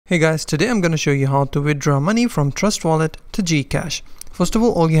Hey guys, today I'm going to show you how to withdraw money from Trust Wallet to GCash. First of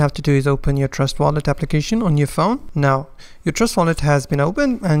all you have to do is open your Trust Wallet application on your phone. Now, your Trust Wallet has been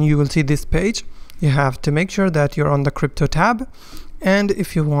opened and you will see this page. You have to make sure that you're on the crypto tab. And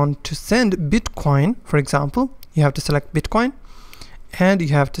if you want to send Bitcoin, for example, you have to select Bitcoin and you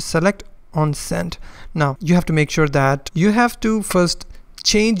have to select on send. Now, you have to make sure that you have to first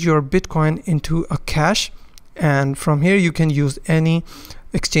change your Bitcoin into a cash. And from here you can use any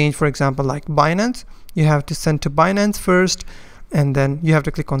exchange, for example like Binance. You have to send to Binance first and then you have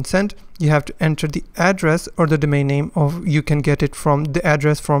to click on send. You have to enter the address or the domain name of, you can get it from the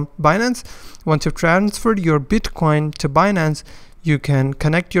address from Binance. Once you've transferred your Bitcoin to Binance, you can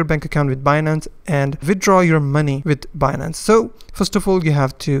connect your bank account with Binance and withdraw your money with Binance. So first of all you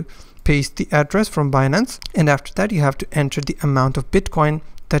have to paste the address from Binance, and after that you have to enter the amount of Bitcoin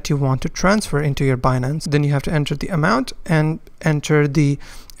that you want to transfer into your Binance. Then you have to enter the amount and enter the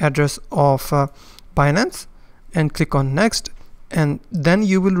address of Binance and click on next, and then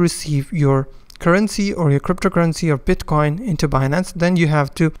you will receive your currency or your cryptocurrency of Bitcoin into Binance. Then you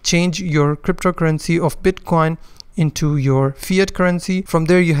have to change your cryptocurrency of Bitcoin into your fiat currency. From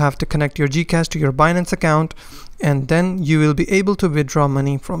there you have to connect your GCash to your Binance account, and then you will be able to withdraw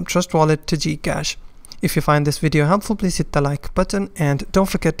money from Trust Wallet to GCash. If you find this video helpful, please hit the like button and don't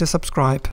forget to subscribe.